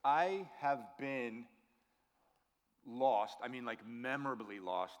I have been lost, I mean like memorably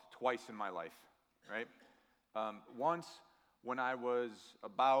lost, twice in my life, right? Once, when I was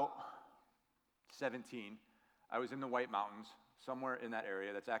about 17, I was in the White Mountains, somewhere in that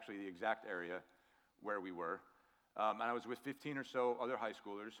area. That's actually the exact area where we were. And I was with 15 or so other high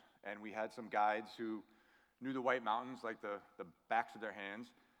schoolers, and we had some guides who knew the White Mountains like the backs of their hands.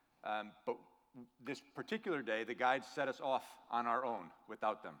 But this particular day, the guides set us off on our own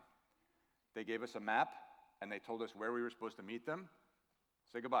without them. They gave us a map, and they told us where we were supposed to meet them.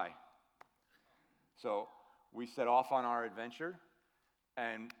 Say goodbye. So we set off on our adventure,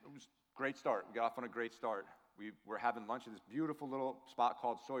 and it was a great start. We got off on a great start. We were having lunch at this beautiful little spot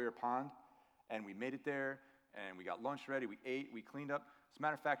called Sawyer Pond, and we made it there, and we got lunch ready. We ate, we cleaned up. As a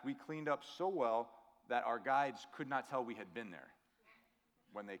matter of fact, we cleaned up so well that our guides could not tell we had been there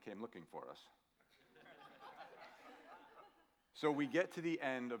when they came looking for us. So we get to the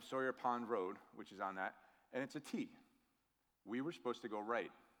end of Sawyer Pond Road, which is on that, and it's a T. We were supposed to go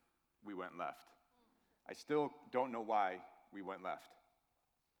right. We went left. I still don't know why we went left.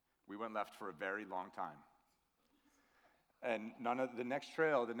 We went left for a very long time. And none of the next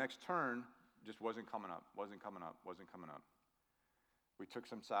trail, the next turn, just wasn't coming up. We took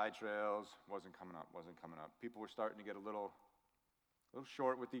some side trails, wasn't coming up. People were starting to get a little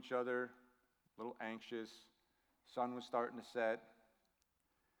short with each other, a little anxious. Sun was starting to set.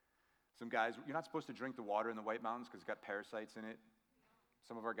 Some guys, you're not supposed to drink the water in the White Mountains because it's got parasites in it.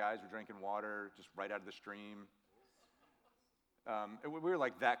 Some of our guys were drinking water just right out of the stream. We were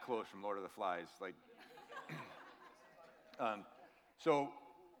like that close from Lord of the Flies. So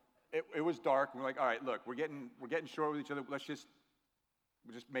it was dark. And we're like, all right, look, we're getting short with each other.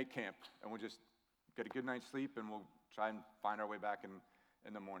 We'll just make camp, and we'll just get a good night's sleep, and we'll try and find our way back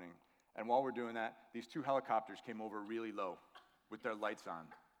in the morning. And while we're doing that, these two helicopters came over really low with their lights on.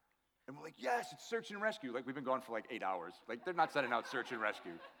 And we're like, yes, it's search and rescue. Like, we've been gone for like 8 hours. Like, they're not sending out search and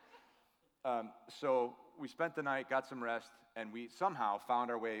rescue. So we spent the night, got some rest, and we somehow found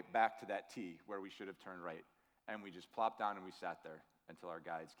our way back to that T where we should have turned right. And we just plopped down and we sat there until our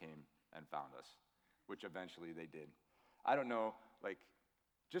guides came and found us, which eventually they did. I don't know, like,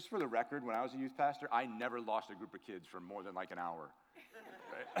 just for the record, when I was a youth pastor, I never lost a group of kids for more than like an hour.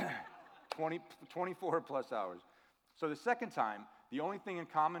 Right? 24 plus hours. So the second time, the only thing in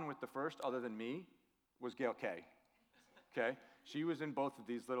common with the first, other than me, was Gail Kay. Okay? She was in both of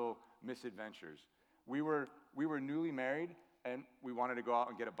these little misadventures. We were newly married, and we wanted to go out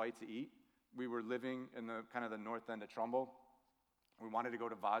and get a bite to eat. We were living in the kind of the north end of Trumbull. We wanted to go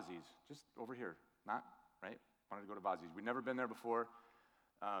to Vazzi's, just over here, not, right? Wanted to go to Vazzi's. We'd never been there before.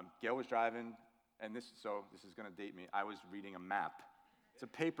 Gail was driving, and this is going to date me. I was reading a map. It's a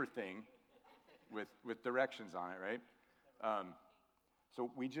paper thing with directions on it, right?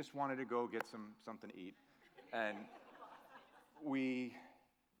 So we just wanted to go get something to eat, and we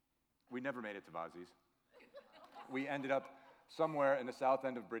never made it to Vazzi's. We ended up somewhere in the south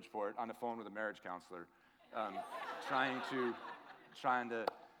end of Bridgeport on the phone with a marriage counselor, trying to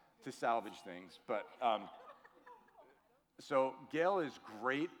salvage things. But so Gail is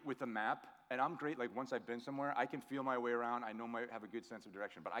great with a map, and I'm great. Like, once I've been somewhere, I can feel my way around. I know I have a good sense of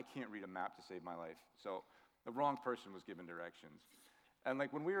direction, but I can't read a map to save my life. So the wrong person was given directions. And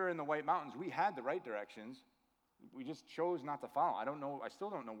like when we were in the White Mountains, we had the right directions. We just chose not to follow. I still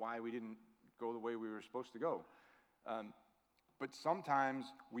don't know why we didn't go the way we were supposed to go. But sometimes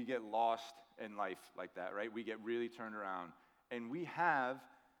we get lost in life like that, right? We get really turned around. And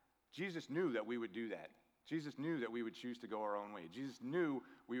Jesus knew that we would do that. Jesus knew that we would choose to go our own way. Jesus knew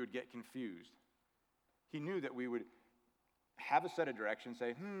we would get confused. He knew that we would have a set of directions,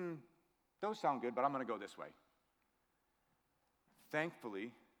 say, those sound good, but I'm going to go this way.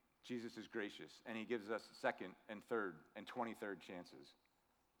 Thankfully, Jesus is gracious, and he gives us second and third and 23rd chances.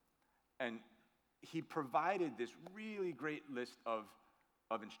 And he provided this really great list of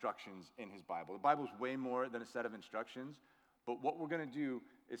instructions in his Bible. The Bible is way more than a set of instructions, but what we're going to do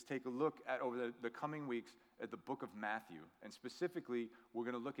is take a look at, over the coming weeks, at the book of Matthew. And specifically, we're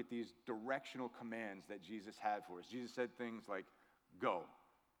going to look at these directional commands that Jesus had for us. Jesus said things like, go,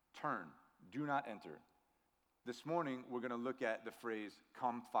 turn, do not enter. This morning, we're going to look at the phrase,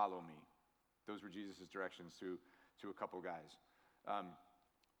 come follow me. Those were Jesus' directions to a couple guys.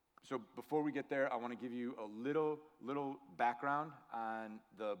 So before we get there, I want to give you a little background on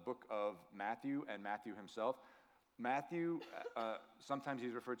the book of Matthew and Matthew himself. Matthew, sometimes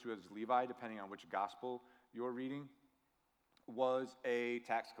he's referred to as Levi, depending on which gospel you're reading, was a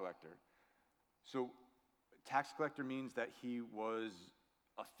tax collector. So tax collector means that he was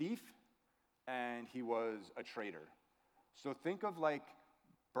a thief and he was a traitor. So think of like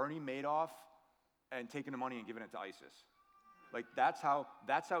Bernie Madoff and taking the money and giving it to ISIS. Like that's how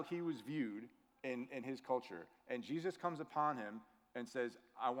he was viewed in his culture. And Jesus comes upon him and says,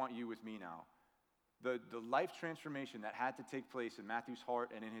 I want you with me now. The life transformation that had to take place in Matthew's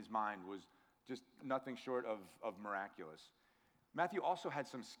heart and in his mind was just nothing short of miraculous. Matthew also had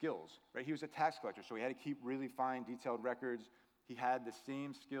some skills, right? He was a tax collector, so he had to keep really fine, detailed records. He had the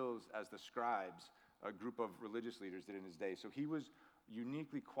same skills as the scribes, a group of religious leaders did in his day. So he was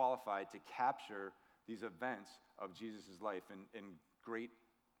uniquely qualified to capture these events of Jesus' life in great,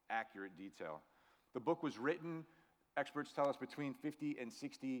 accurate detail. The book was written, experts tell us, between 50 and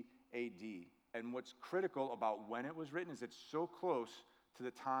 60 AD. And what's critical about when it was written is it's so close to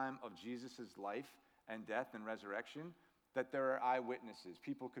the time of Jesus' life and death and resurrection that there are eyewitnesses.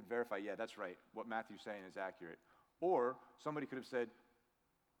 People could verify, yeah, that's right, what Matthew's saying is accurate. Or somebody could have said,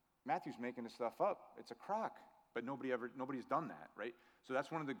 Matthew's making this stuff up. It's a crock. But nobody's done that, right? So that's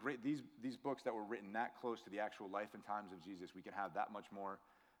one of the great, these books that were written that close to the actual life and times of Jesus, we can have that much more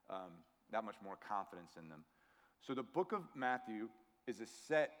confidence in them. So the book of Matthew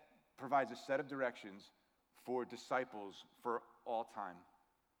provides a set of directions for disciples for all time.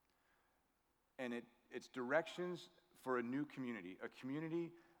 And it's directions for a new community, a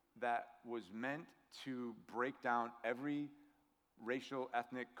community that was meant to break down every racial,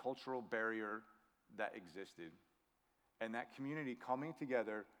 ethnic, cultural barrier that existed. And that community coming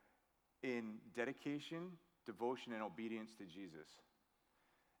together in dedication, devotion, and obedience to Jesus.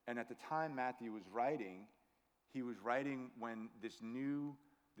 And at the time Matthew was writing, he was writing when this new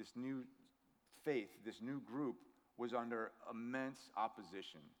faith, this new group was under immense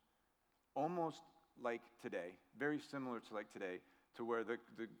opposition. Almost like today, very similar to like today, to where the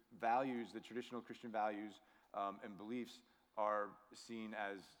values, the traditional Christian values and beliefs are seen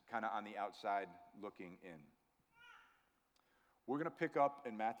as kind of on the outside looking in. We're going to pick up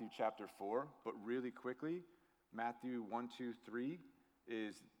in Matthew chapter 4, but really quickly, Matthew 1, 2, 3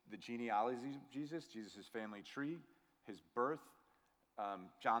 is the genealogy of Jesus' family tree, his birth,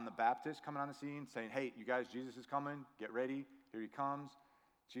 John the Baptist coming on the scene saying, hey, you guys, Jesus is coming, get ready, here he comes.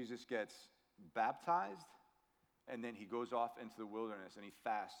 Jesus gets baptized, and then he goes off into the wilderness and he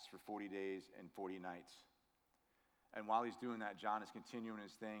fasts for 40 days and 40 nights. And while he's doing that, John is continuing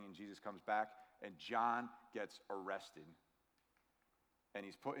his thing, and Jesus comes back, and John gets arrested. And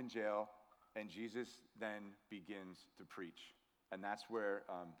he's put in jail, and Jesus then begins to preach. And that's where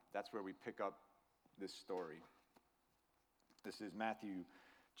we pick up this story. This is Matthew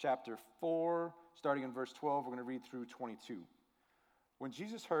chapter 4, starting in verse 12. We're going to read through 22. When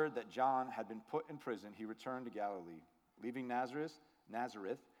Jesus heard that John had been put in prison, he returned to Galilee. Leaving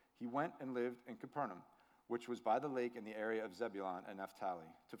Nazareth, he went and lived in Capernaum, which was by the lake in the area of Zebulun and Naphtali,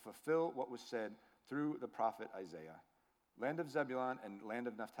 to fulfill what was said through the prophet Isaiah. Land of Zebulun and land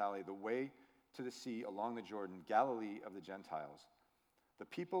of Naphtali, the way to the sea along the Jordan, Galilee of the Gentiles. The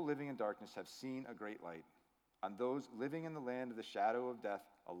people living in darkness have seen a great light. On those living in the land of the shadow of death,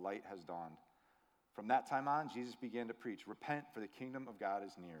 a light has dawned. From that time on, Jesus began to preach, repent, for the kingdom of God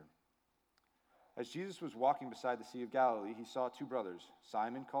is near. As Jesus was walking beside the Sea of Galilee, he saw two brothers,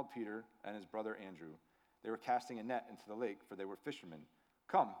 Simon called Peter and his brother Andrew. They were casting a net into the lake, for they were fishermen.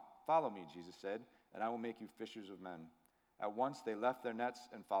 Come, follow me, Jesus said, and I will make you fishers of men. At once they left their nets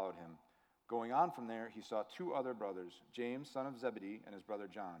and followed him. Going on from there, he saw two other brothers, James, son of Zebedee, and his brother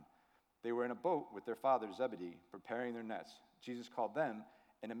John. They were in a boat with their father Zebedee, preparing their nets. Jesus called them,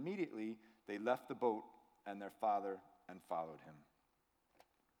 and immediately they left the boat and their father and followed him.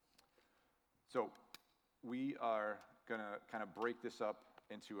 So we are going to kind of break this up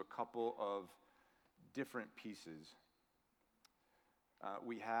into a couple of different pieces.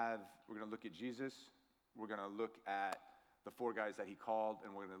 We're going to look at Jesus. We're going to look at the four guys that he called,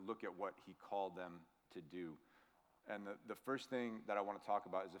 and we're going to look at what he called them to do. And the first thing that I want to talk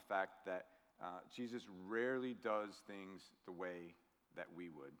about is the fact that Jesus rarely does things the way that we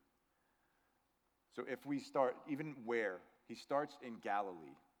would. So if we start, even where, he starts in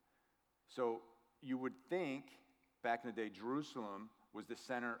Galilee. So you would think, back in the day, Jerusalem was the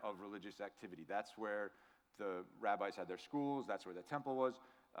center of religious activity. That's where the rabbis had their schools, that's where the temple was,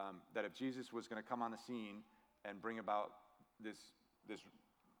 that if Jesus was going to come on the scene and bring about this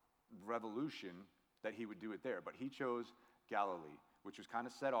revolution, that he would do it there. But he chose Galilee, which was kind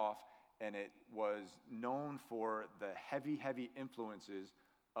of set off, and it was known for the heavy, heavy influences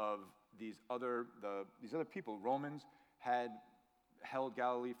of these other people. Romans had held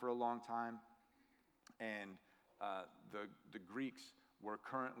Galilee for a long time, and the Greeks were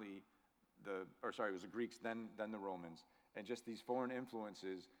currently it was the Greeks, then the Romans, and just these foreign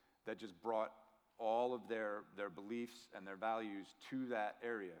influences that just brought all of their beliefs and their values to that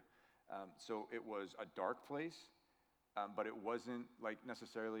area. So it was a dark place, but it wasn't like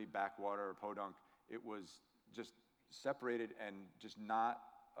necessarily backwater or podunk. It was just separated and just not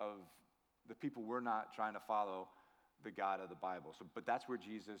of the people were not trying to follow the God of the Bible. So, but that's where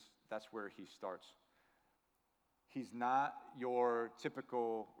that's where he starts. He's not your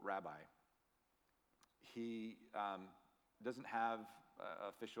typical rabbi. He doesn't have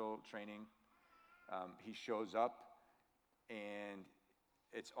official training. He shows up, and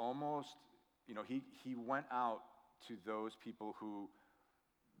it's almost, he went out to those people who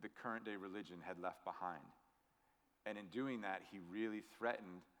the current day religion had left behind. And in doing that, he really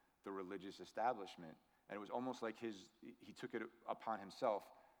threatened the religious establishment. And it was almost like he took it upon himself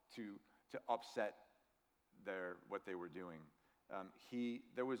to upset what they were doing.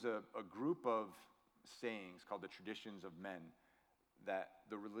 There was a group of sayings called the traditions of men that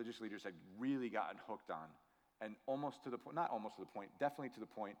the religious leaders had really gotten hooked on, and definitely to the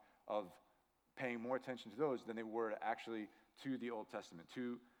point of paying more attention to those than they were actually to the Old Testament,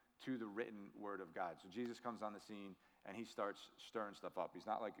 to the written word of God. So Jesus comes on the scene and he starts stirring stuff up. He's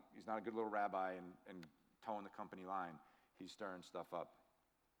not a good little rabbi and towing the company line. He's stirring stuff up.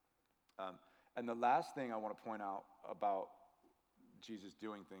 And the last thing I want to point out about Jesus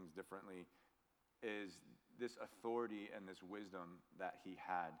doing things differently is this authority and this wisdom that he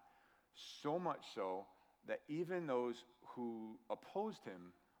had. So much so that even those who opposed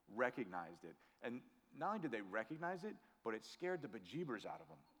him recognized it. And not only did they recognize it, but it scared the bejeebers out of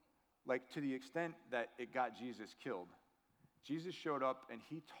them. Like, to the extent that it got Jesus killed. Jesus showed up and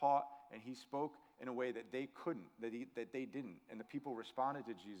he taught and he spoke in a way that they couldn't, that they didn't. And the people responded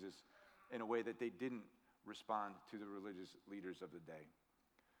to Jesus in a way that they didn't respond to the religious leaders of the day.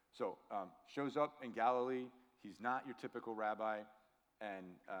 So, shows up in Galilee. He's not your typical rabbi, and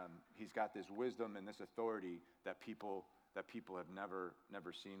he's got this wisdom and this authority that people have never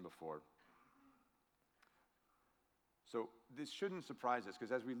seen before. So this shouldn't surprise us,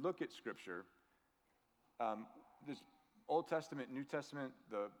 because as we look at Scripture, there's Old Testament, New Testament,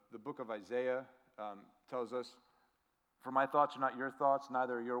 the book of Isaiah tells us, "For my thoughts are not your thoughts,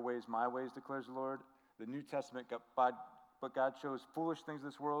 neither are your ways my ways, declares the Lord." The New Testament, but God chose foolish things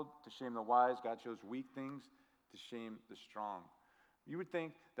of this world to shame the wise. God chose weak things to shame the strong. You would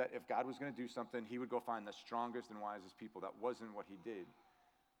think that if God was going to do something, he would go find the strongest and wisest people. That wasn't what he did.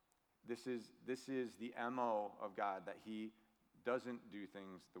 This is the MO of God, that he doesn't do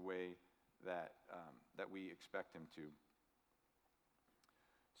things the way that we expect him to.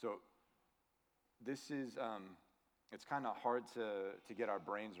 So this is, it's kind of hard to get our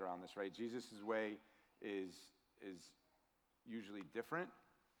brains around this, right? Jesus' way is usually different,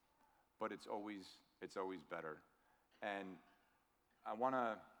 but it's always better. And I want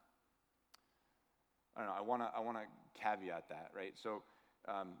to caveat that, right? So,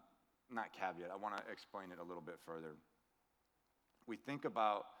 not caveat, I want to explain it a little bit further. We think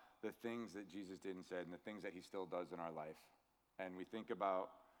about the things that Jesus did and said and the things that he still does in our life. And we think about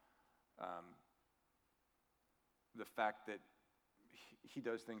the fact that he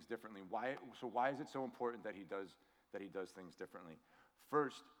does things differently. Why is it so important that he does things differently?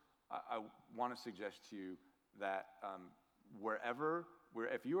 First, I want to suggest to you that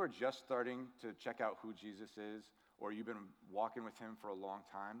if you are just starting to check out who Jesus is, or you've been walking with him for a long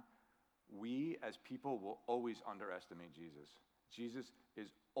time, we as people will always underestimate Jesus. Jesus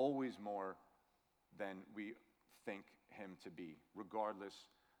is always more than we think him to be, regardless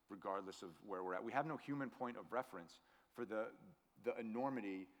of where we're at. We have no human point of reference for the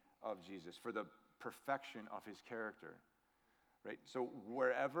enormity of Jesus, for the perfection of his character, right? So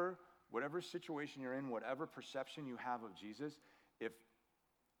whatever situation you're in, whatever perception you have of Jesus, if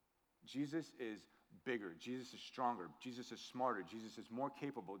Jesus is bigger, Jesus is stronger, Jesus is smarter, Jesus is more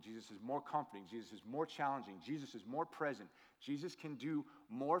capable, Jesus is more comforting, Jesus is more challenging, Jesus is more present, Jesus can do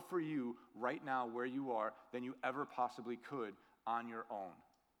more for you right now where you are than you ever possibly could on your own.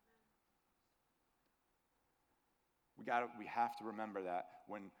 We have to remember that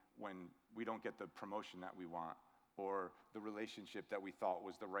when we don't get the promotion that we want, or the relationship that we thought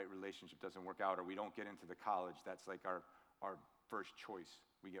was the right relationship doesn't work out, or we don't get into the college that's like our first choice.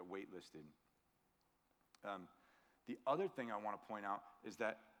 We get waitlisted. The other thing I want to point out is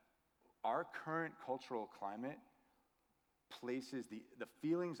that our current cultural climate places the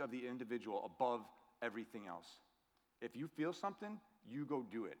feelings of the individual above everything else. If you feel something, you go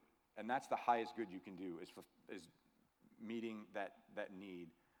do it. And that's the highest good you can do, is meeting that need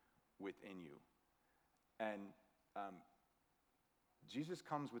within you. And Jesus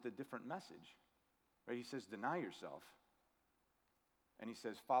comes with a different message, right? He says, deny yourself. And he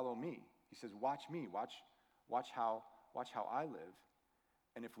says, follow me. He says, watch me, watch how I live.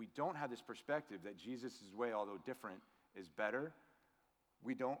 And if we don't have this perspective that Jesus' way, although different, is better,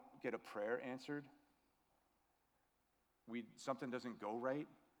 we don't get a prayer answered. Something doesn't go right.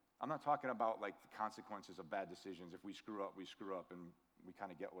 I'm not talking about like the consequences of bad decisions. If we screw up, and we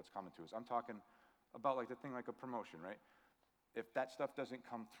kind of get what's coming to us. I'm talking about like the thing like a promotion, right? If that stuff doesn't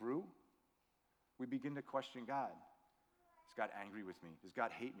come through, we begin to question God. Is God angry with me? Does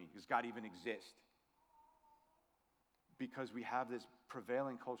God hate me? Does God even exist? Because we have this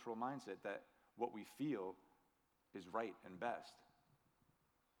prevailing cultural mindset that what we feel is right and best.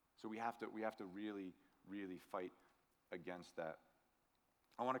 So we have to really, really fight against that.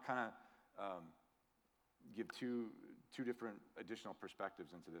 I want to kind of give two different additional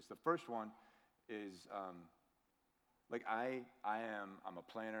perspectives into this. The first one is like I'm a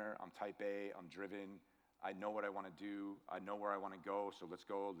planner. I'm type A. I'm driven. I know what I want to do. I know where I want to go. So let's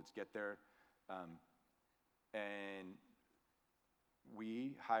go. Let's get there. And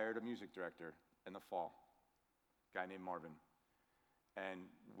we hired a music director in the fall, a guy named Marvin. And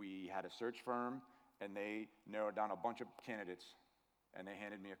we had a search firm, and they narrowed down a bunch of candidates, and they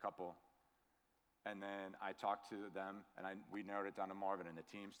handed me a couple. And then I talked to them, and we narrowed it down to Marvin, and the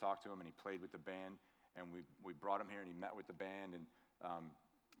teams talked to him, and he played with the band, and we brought him here, and he met with the band, and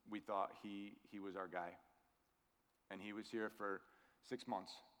we thought he was our guy. And he was here for 6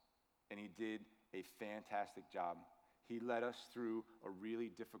 months, and he did a fantastic job. He led us through a really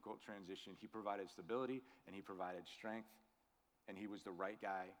difficult transition. He provided stability, and he provided strength, and he was the right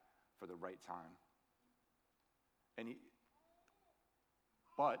guy for the right time.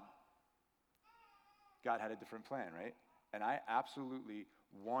 But God had a different plan, right? And I absolutely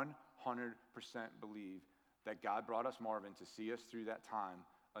 100% believe that God brought us Marvin to see us through that time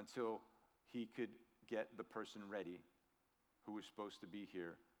until he could get the person ready who was supposed to be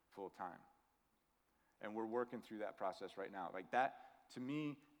here full time. And we're working through that process right now. Like that, to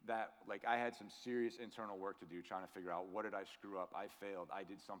me, I had some serious internal work to do trying to figure out what did I screw up? I failed. I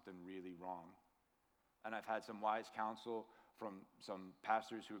did something really wrong. And I've had some wise counsel from some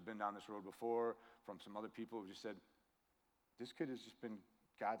pastors who have been down this road before, from some other people who just said, this could have just been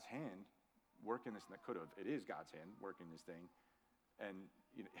God's hand working this, and that could have. It is God's hand working this thing. And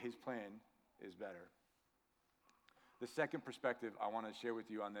his plan is better. The second perspective I want to share with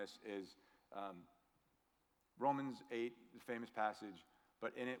you on this is Romans 8, the famous passage,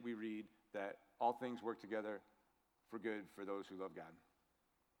 but in it we read that all things work together for good for those who love God.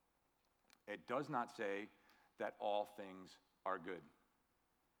 It does not say that all things are good.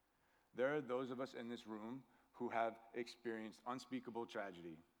 There are those of us in this room who have experienced unspeakable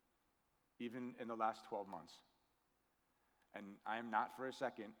tragedy, even in the last 12 months. And I am not for a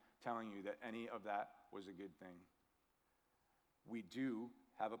second telling you that any of that was a good thing. We do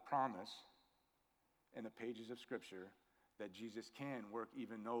have a promise in the pages of Scripture that Jesus can work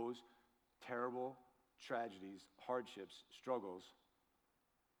even those terrible tragedies, hardships, struggles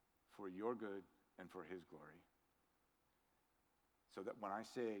for your good and for his glory. So that when I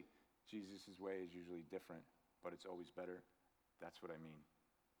say Jesus' way is usually different, but it's always better, that's what I mean.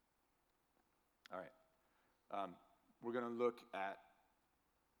 All right. We're going to look at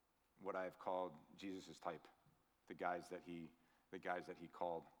what I've called Jesus' type, the guys that he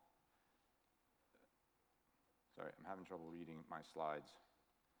called. Sorry, I'm having trouble reading my slides.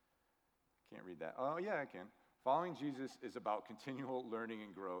 Can't read that. Oh, yeah, I can. Following Jesus is about continual learning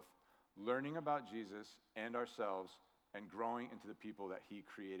and growth, learning about Jesus and ourselves, and growing into the people that he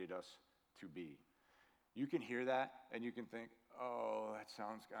created us to be. You can hear that, and you can think, oh, that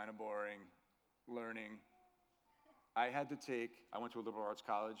sounds kind of boring, learning. I went to a liberal arts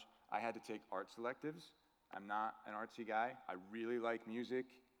college. I had to take art selectives. I'm not an artsy guy. I really like music.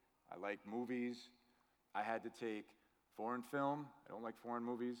 I like movies. I had to take foreign film. I don't like foreign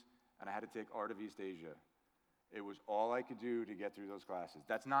movies. And I had to take Art of East Asia. It was all I could do to get through those classes.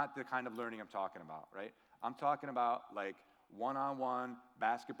 That's not the kind of learning I'm talking about, right? I'm talking about like one-on-one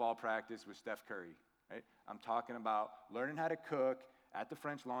basketball practice with Steph Curry, right? I'm talking about learning how to cook at the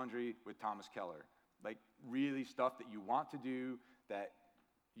French Laundry with Thomas Keller. Like really stuff that you want to do that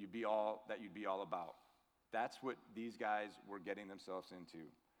you'd be all about. That's what these guys were getting themselves into.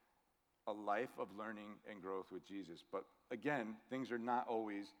 A life of learning and growth with Jesus. But again, things are not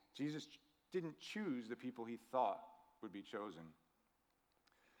always, Jesus didn't choose the people he thought would be chosen.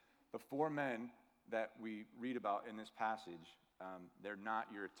 The 4 men that we read about in this passage, they're not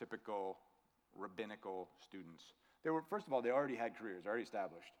your typical rabbinical students. First of all, they already had careers, already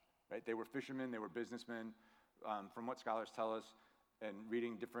established, right? They were fishermen, they were businessmen. From what scholars tell us, and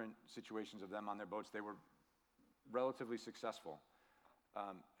reading different situations of them on their boats, they were relatively successful.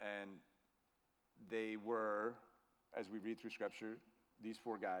 And they were, as we read through Scripture, these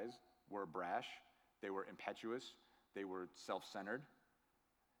four guys were brash, they were impetuous, they were self-centered.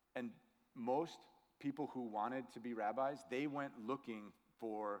 And most people who wanted to be rabbis, they went looking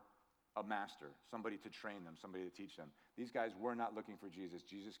for a master, somebody to train them, somebody to teach them. These guys were not looking for Jesus.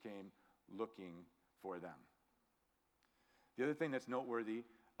 Jesus came looking for them. The other thing that's noteworthy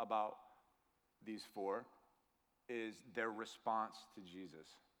about these four is their response to Jesus.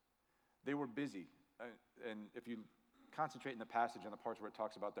 They were busy. And if you concentrate in the passage on the parts where it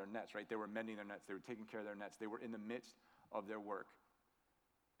talks about their nets, right? They were mending their nets. They were taking care of their nets. They were in the midst of their work.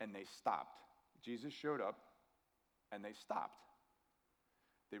 And they stopped. Jesus showed up, and they stopped.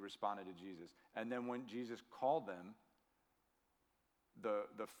 They responded to Jesus. And then when Jesus called them,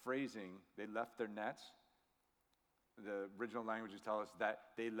 the phrasing, they left their nets, the original languages tell us that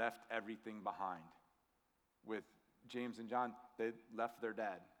they left everything behind. With James and John, they left their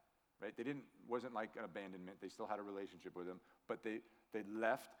dad, right? Wasn't like an abandonment. They still had a relationship with him, but they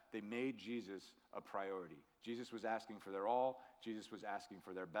made Jesus a priority. Jesus was asking for their all. Jesus was asking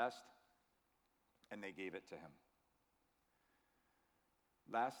for their best, and they gave it to him.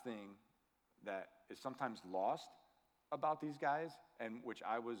 Last thing that is sometimes lost about these guys, and which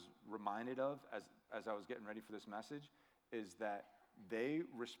I was reminded of as I was getting ready for this message, is that they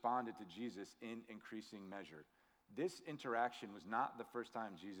responded to Jesus in increasing measure. This interaction was not the first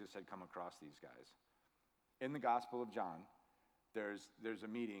time Jesus had come across these guys. In the Gospel of John, there's a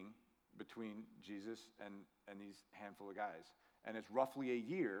meeting between Jesus and these handful of guys. And it's roughly a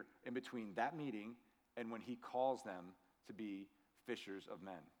year in between that meeting and when he calls them to be fishers of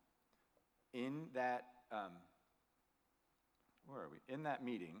men. In that, in that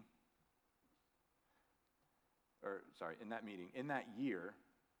year,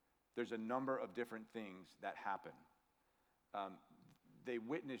 there's a number of different things that happen. They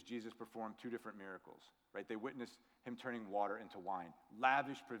witnessed Jesus perform two different miracles, right? They witnessed him turning water into wine.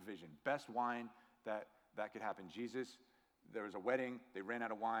 Lavish provision, best wine that could happen. There was a wedding, they ran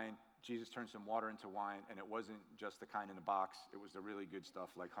out of wine. Jesus turned some water into wine, and it wasn't just the kind in a box. It was the really good stuff,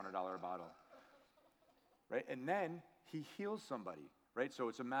 like $100 a bottle, right? And then he heals somebody, right? So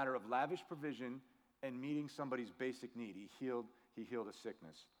it's a matter of lavish provision and meeting somebody's basic need. He healed a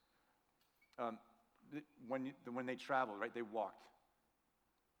sickness. When they traveled, right, they walked.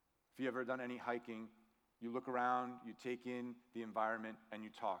 If you ever done any hiking, you look around, you take in the environment, and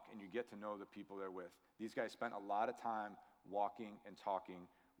you talk, and you get to know the people they're with. These guys spent a lot of time walking and talking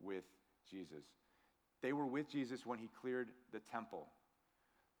with Jesus. They were with Jesus when he cleared the temple.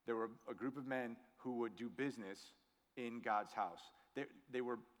 There were a group of men who would do business in God's house. They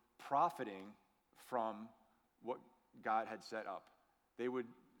were profiting from what God had set up. They would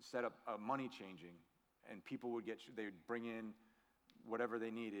set up a money changing, and people they would bring in whatever they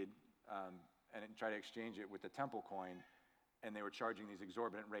needed and try to exchange it with the temple coin, and they were charging these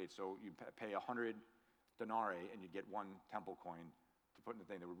exorbitant rates. So you pay 100 denarii and you get one temple coin to put in the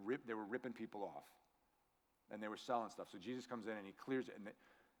thing. They were ripping people off, and they were selling stuff. So Jesus comes in and he clears it, and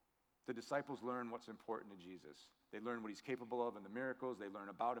the disciples learn what's important to Jesus. They learn what he's capable of in the miracles. They learn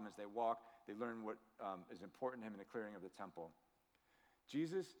about him as they walk. They learn what is important to him in the clearing of the temple.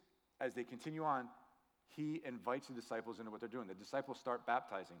 Jesus, as they continue on, he invites the disciples into what they're doing. The disciples start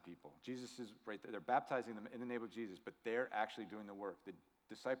baptizing people. Jesus is right there. They're baptizing them in the name of Jesus, but they're actually doing the work. The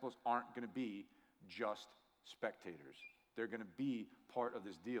disciples aren't going to be just spectators. They're going to be part of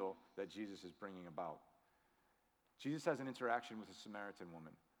this deal that Jesus is bringing about. Jesus has an interaction with a Samaritan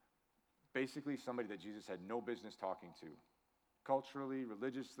woman. Basically, somebody that Jesus had no business talking to. Culturally,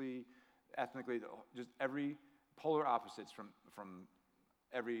 religiously, ethnically, just every polar opposites from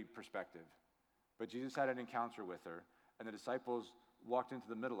every perspective. But Jesus had an encounter with her, and the disciples walked into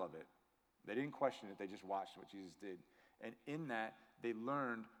the middle of it. They didn't question it, they just watched what Jesus did. And in that, they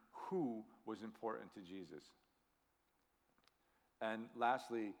learned who was important to Jesus. And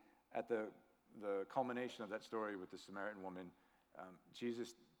lastly, at the culmination of that story with the Samaritan woman,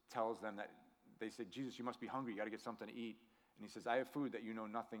 Jesus tells them that they said, Jesus, you must be hungry, you got to get something to eat. And he says, I have food that you know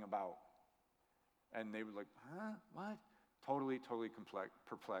nothing about. And they were like, huh, what? Totally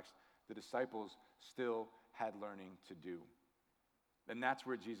perplexed. The disciples still had learning to do. And that's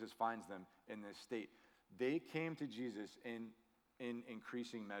where Jesus finds them in this state. They came to Jesus in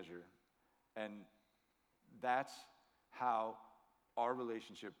increasing measure. And that's how our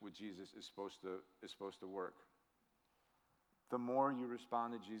relationship with Jesus is supposed to work. The more you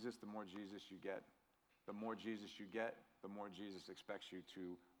respond to Jesus, the more Jesus you get. The more Jesus you get, the more Jesus expects you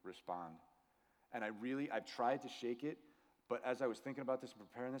to respond. And I've tried to shake it, but as I was thinking about this and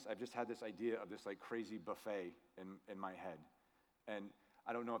preparing this, I've just had this idea of this like crazy buffet in my head. And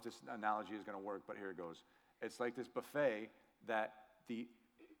I don't know if this analogy is going to work, but here it goes. It's like this buffet that the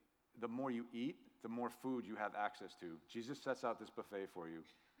more you eat, the more food you have access to. Jesus sets out this buffet for you.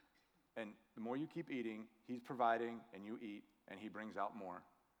 And the more you keep eating, he's providing and you eat, and he brings out more.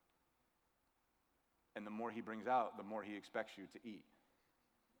 And the more he brings out, the more he expects you to eat.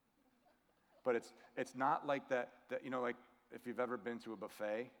 But it's not like that, like if you've ever been to a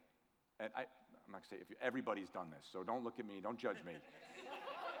buffet, and I'm not going to say everybody's done this, so don't look at me, don't judge me.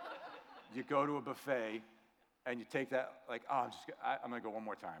 You go to a buffet, and you take that, like, oh, I'm going to go one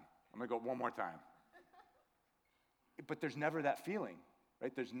more time. I'm going to go one more time. But there's never that feeling,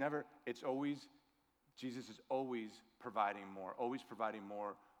 right? It's always, Jesus is always providing more, always providing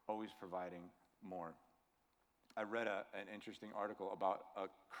more, always providing more. I read an interesting article about a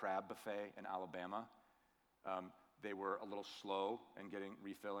crab buffet in Alabama. They were a little slow in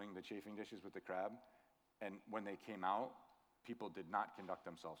refilling the chafing dishes with the crab. And when they came out, people did not conduct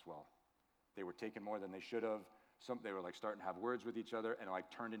themselves well. They were taking more than they should have. They were like starting to have words with each other, and it like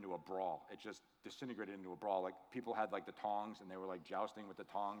turned into a brawl. It just disintegrated into a brawl. Like people had like the tongs, and they were like jousting with the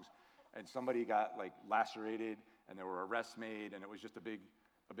tongs, and somebody got like lacerated, and there were arrests made, and it was just a big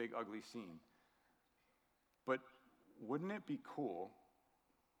ugly scene. But wouldn't it be cool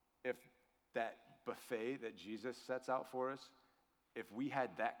if that buffet that Jesus sets out for us, if we had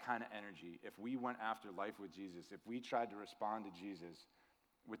that kind of energy, if we went after life with Jesus, if we tried to respond to Jesus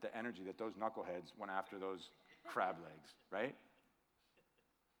with the energy that those knuckleheads went after those crab legs, right?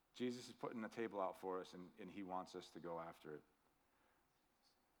 Jesus is putting the table out for us, and he wants us to go after it.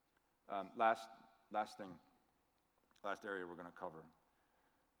 Last area we're going to cover.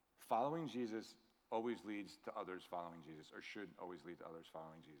 Following Jesus always leads to others following Jesus, or should always lead to others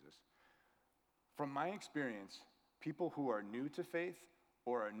following Jesus. From my experience, people who are new to faith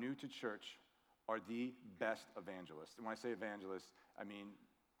or are new to church are the best evangelists. And when I say evangelists, I mean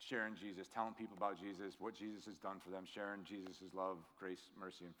sharing Jesus, telling people about Jesus, what Jesus has done for them, sharing Jesus' love, grace,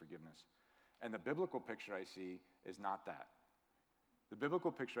 mercy, and forgiveness. And the biblical picture I see is not that. The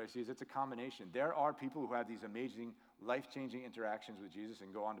biblical picture I see is it's a combination. There are people who have these amazing, life-changing interactions with Jesus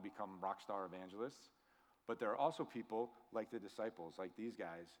and go on to become rock star evangelists. But there are also people like the disciples, like these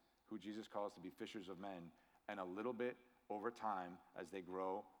guys, who Jesus calls to be fishers of men. And a little bit over time, as they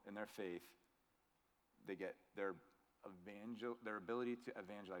grow in their faith, they get their ability to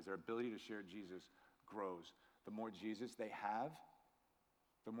evangelize, their ability to share Jesus grows. The more Jesus they have,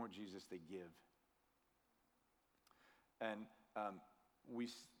 the more Jesus they give. And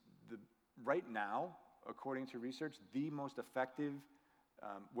right now, according to research, the most effective,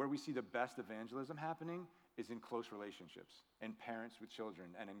 where we see the best evangelism happening is in close relationships, in parents with children,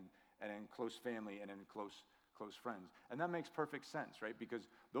 and in close family, and in close friends. And that makes perfect sense, right? Because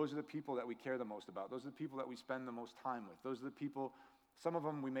those are the people that we care the most about. Those are the people that we spend the most time with. Those are the people, some of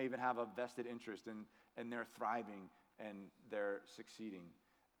them we may even have a vested interest in, and they're thriving and they're succeeding.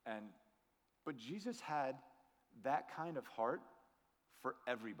 But Jesus had that kind of heart for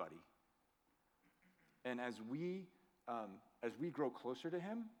everybody. And as we grow closer to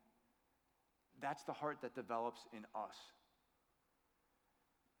him, that's the heart that develops in us.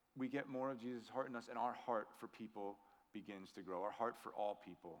 We get more of Jesus' heart in us, and our heart for people begins to grow. Our heart for all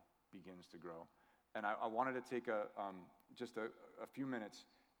people begins to grow. And I wanted to take just a few minutes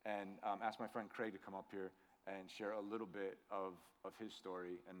and ask my friend Craig to come up here and share a little bit of his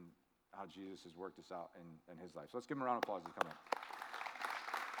story and how Jesus has worked this out in his life. So let's give him a round of applause to come in.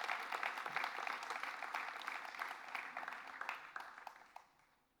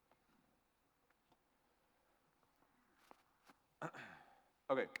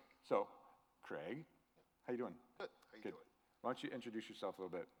 Okay, so Craig, how you doing? Good. How you doing? Why don't you introduce yourself a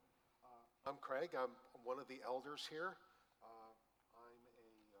little bit? I'm Craig. I'm one of the elders here. I'm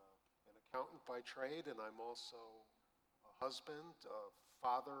an accountant by trade, and I'm also a husband, a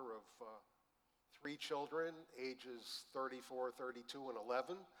father of 3 children, ages 34, 32, and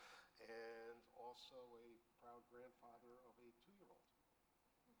 11, and also a proud grandfather of a 2-year-old.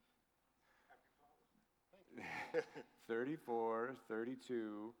 Happy Father's Day. 34,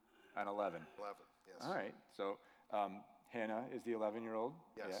 32, and 11. 11, yes. All right. So Hannah is the 11-year-old.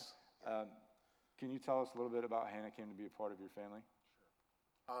 Yes. Yeah. Can you tell us a little bit about how Hannah came to be a part of your family?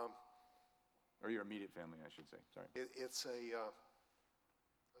 Sure. Or your immediate family, I should say. Sorry. It's a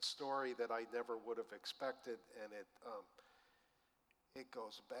story that I never would have expected, and it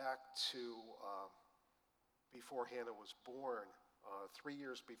goes back to before Hannah was born. 3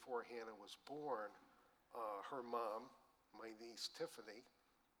 years before Hannah was born, her mom, my niece Tiffany,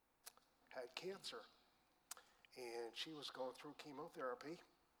 had cancer, and she was going through chemotherapy,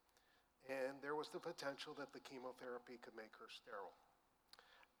 and there was the potential that the chemotherapy could make her sterile.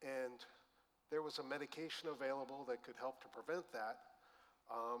 And there was a medication available that could help to prevent that,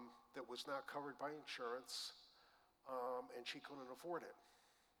 that was not covered by insurance, and she couldn't afford it.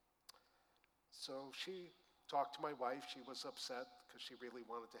 So she talked to my wife. She was upset because she really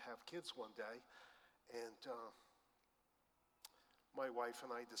wanted to have kids one day. And my wife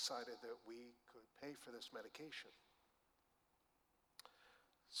and I decided that we could pay for this medication.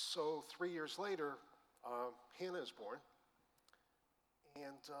 So 3 years later, Hannah is born.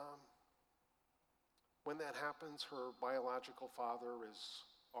 And when that happens, her biological father is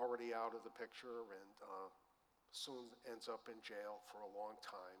already out of the picture and soon ends up in jail for a long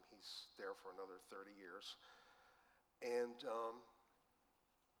time. He's there for another 30 years. And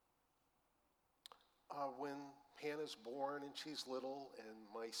when Hannah's born and she's little, and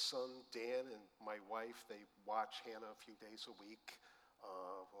my son Dan and my wife, they watch Hannah a few days a week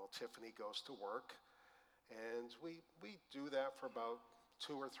while Tiffany goes to work. And we do that for about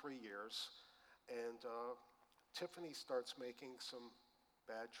 2 or 3 years. And Tiffany starts making some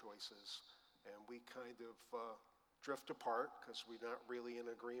bad choices. And we kind of drift apart because we're not really in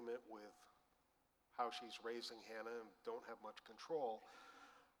agreement with how she's raising Hannah and don't have much control.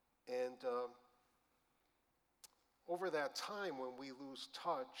 And over that time, when we lose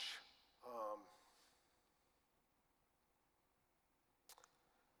touch,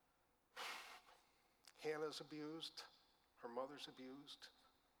 Hannah's abused, her mother's abused.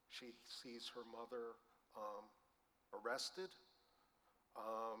 She sees her mother arrested.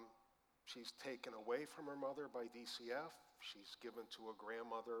 She's taken away from her mother by DCF. She's given to a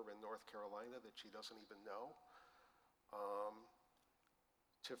grandmother in North Carolina that she doesn't even know.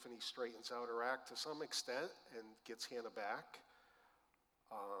 Tiffany straightens out her act to some extent and gets Hannah back.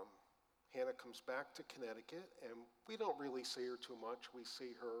 Hannah comes back to Connecticut, and we don't really see her too much. We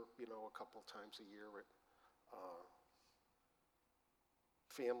see her, a couple times a year at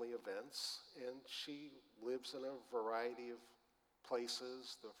family events, and she lives in a variety of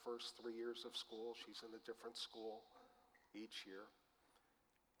places. The first 3 years of school, she's in a different school each year.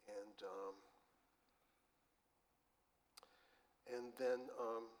 And then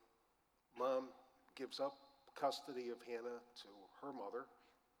Mom gives up custody of Hannah to her mother,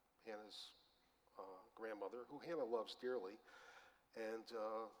 Hannah's grandmother, who Hannah loves dearly. And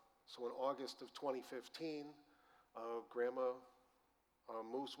so in August of 2015, Grandma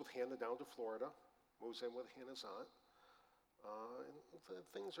moves with Hannah down to Florida, moves in with Hannah's aunt. And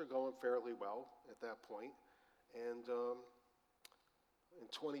things are going fairly well at that point. And in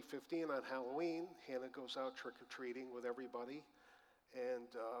 2015, on Halloween, Hannah goes out trick-or-treating with everybody.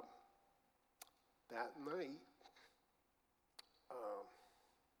 And that night,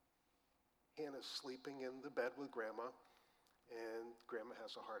 Hannah's sleeping in the bed with Grandma, and Grandma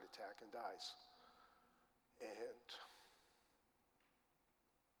has a heart attack and dies. And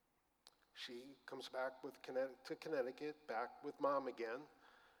she comes back to Connecticut, back with Mom again,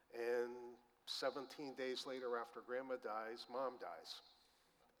 and 17 days later after Grandma dies, Mom dies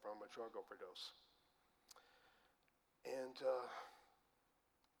from a drug overdose.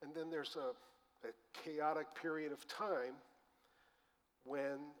 And then there's a chaotic period of time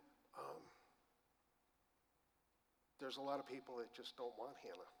when there's a lot of people that just don't want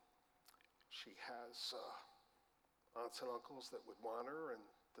Hannah. She has aunts and uncles that would want her, and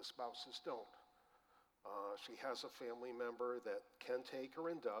the spouses don't. She has a family member that can take her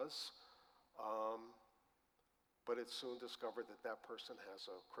and does, but it's soon discovered that that person has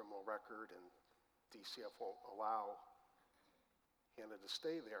a criminal record, and DCF won't allow Hannah to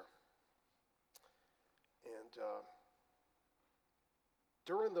stay there. And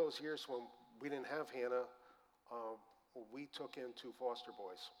during those years when we didn't have Hannah, we took in 2 foster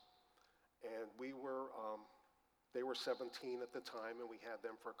boys. And they were 17 at the time, and we had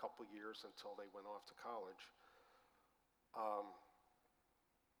them for a couple years until they went off to college.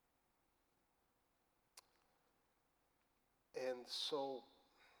 And so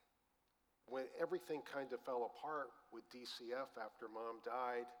when everything kind of fell apart with DCF after Mom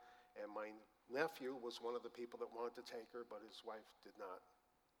died, and my nephew was one of the people that wanted to take her, but his wife did not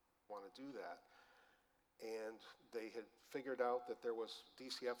want to do that. And they had figured out that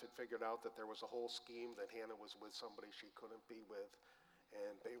DCF had figured out that there was a whole scheme that Hannah was with somebody she couldn't be with,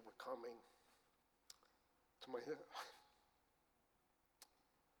 and they were coming to my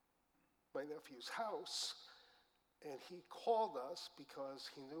nephew's house, and he called us because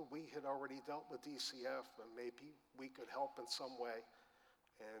he knew we had already dealt with DCF and maybe we could help in some way.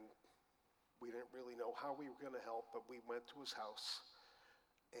 And we didn't really know how we were going to help, but we went to his house,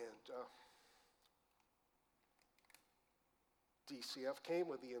 and DCF came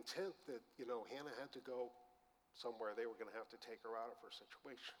with the intent that, Hannah had to go somewhere they were going to have to take her out of her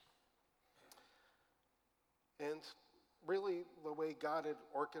situation. And really, the way God had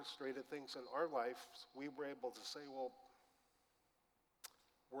orchestrated things in our life, we were able to say, well,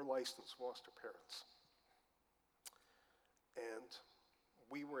 we're licensed foster parents. And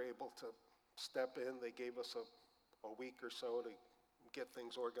we were able to step in. They gave us a week or so to get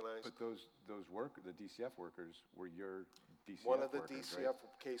things organized. But those the DCF workers were your DCF One of the workers, DCF right?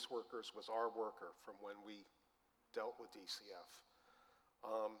 caseworkers was our worker from when we dealt with DCF.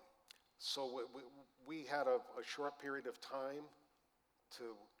 So we had a short period of time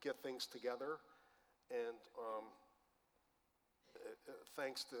to get things together, and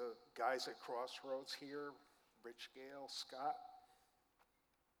thanks to guys at Crossroads here, Rich Gale, Scott,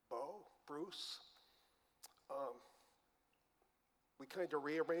 Bo, Bruce, we kind of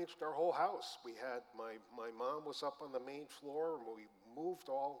rearranged our whole house. We had, my mom was up on the main floor, and we moved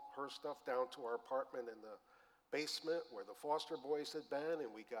all her stuff down to our apartment in the basement where the foster boys had been,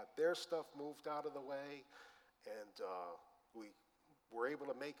 and we got their stuff moved out of the way, and we were able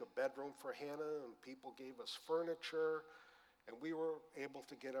to make a bedroom for Hannah, and people gave us furniture, and we were able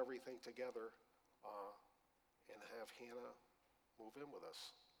to get everything together and have Hannah move in with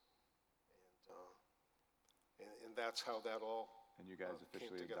us. And that's how that all And you guys came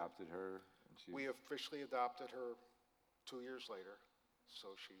officially together. adopted her, and she's We officially adopted her 2 years later,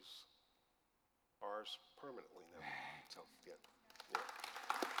 so she's ours permanently now. So, yeah.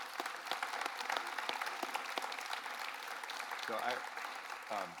 So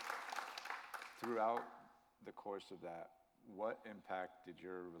throughout the course of that, what impact did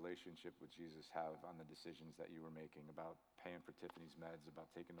your relationship with Jesus have on the decisions that you were making about paying for Tiffany's meds, about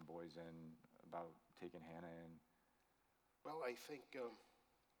taking the boys in, about taking Hannah in? Well, I think it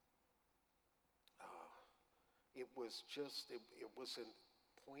was a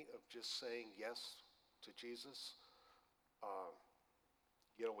point of just saying yes to Jesus.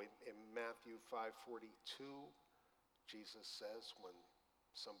 In Matthew 5:42, Jesus says when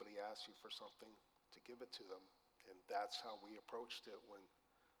somebody asks you for something, to give it to them. And that's how we approached it when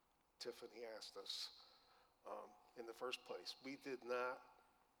Tiffany asked us in the first place. We did not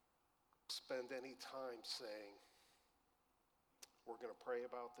spend any time saying, we're going to pray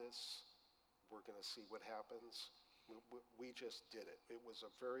about this, we're going to see what happens. We just did it. It was a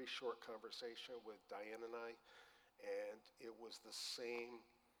very short conversation with Diane and I, and it was the same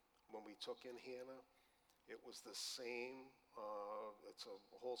when we took in Hannah. It was the same, it's a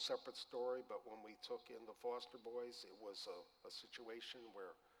whole separate story, but when we took in the foster boys, it was a situation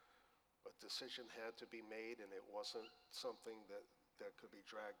where a decision had to be made, and it wasn't something that could be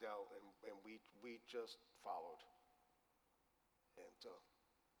dragged out, and we just followed. And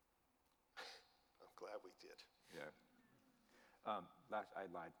I'm glad we did. Yeah. I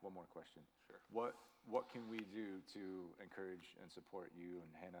lied. One more question. Sure. What can we do to encourage and support you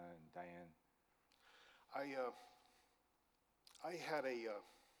and Hannah and Diane? I had a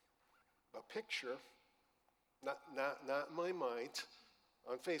picture, not in my mind,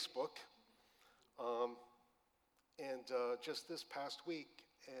 on Facebook, and just this past week,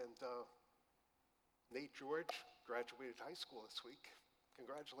 and Nate George graduated high school this week.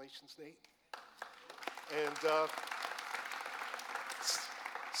 Congratulations, Nate. And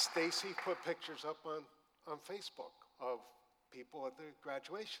Stacy put pictures up on Facebook of people at the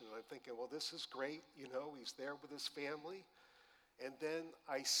graduation. And I'm thinking, well, this is great. He's there with his family. And then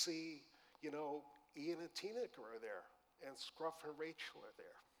I see, Ian and Tina are there, and Scruff and Rachel are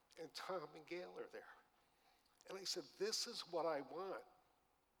there, and Tom and Gail are there. And I said, this is what I want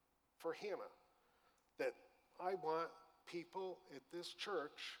for Hannah, that I want people at this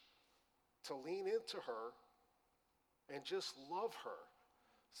church to lean into her and just love her.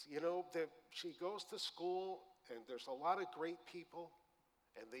 That she goes to school, and there's a lot of great people,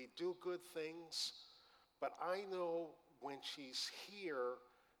 and they do good things, but I know when she's here,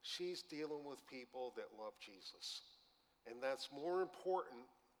 she's dealing with people that love Jesus. And that's more important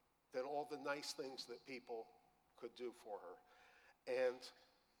than all the nice things that people could do for her.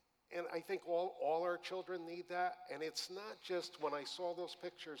 And I think all our children need that. And it's not just, when I saw those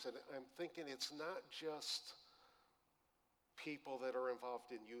pictures, and I'm thinking it's not just people that are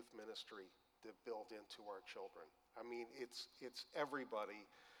involved in youth ministry that build into our children. I mean, it's everybody.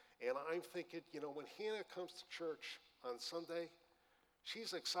 And I'm thinking, when Hannah comes to church on Sunday,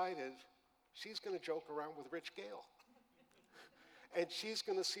 she's excited. She's going to joke around with Rich Gale. And she's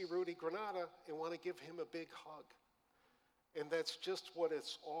going to see Rudy Granada and want to give him a big hug. And that's just what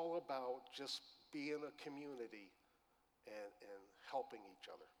it's all about, just being a community and helping each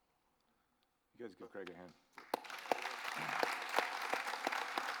other. You guys give Craig a hand.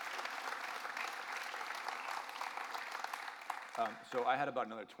 So I had about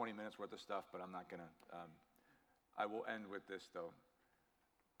another 20 minutes worth of stuff, but I'm not gonna, I will end with this though.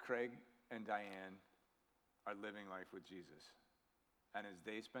 Craig and Diane are living life with Jesus. And as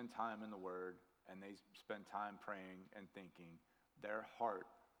they spend time in the Word and they spend time praying and thinking, their heart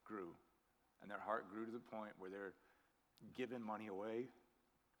grew. And their heart grew to the point where they're giving money away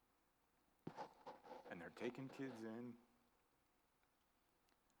and they're taking kids in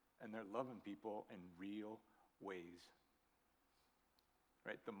and they're loving people in real ways.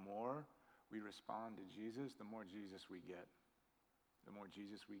 Right? The more we respond to Jesus, the more Jesus we get. The more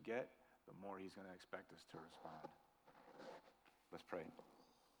Jesus we get, the more he's going to expect us to respond. Let's pray.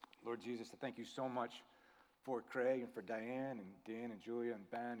 Lord Jesus, I thank you so much for Craig and for Diane and Dan and Julia and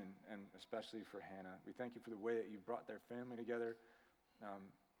Ben and especially for Hannah. We thank you for the way that you brought their family together.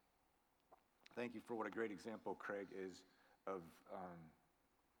 Thank you for what a great example Craig is of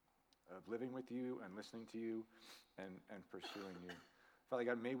living with you and listening to you and pursuing you. Father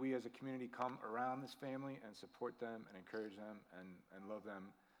God, may we as a community come around this family and support them and encourage them and love them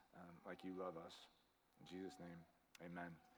like you love us. In Jesus' name, amen.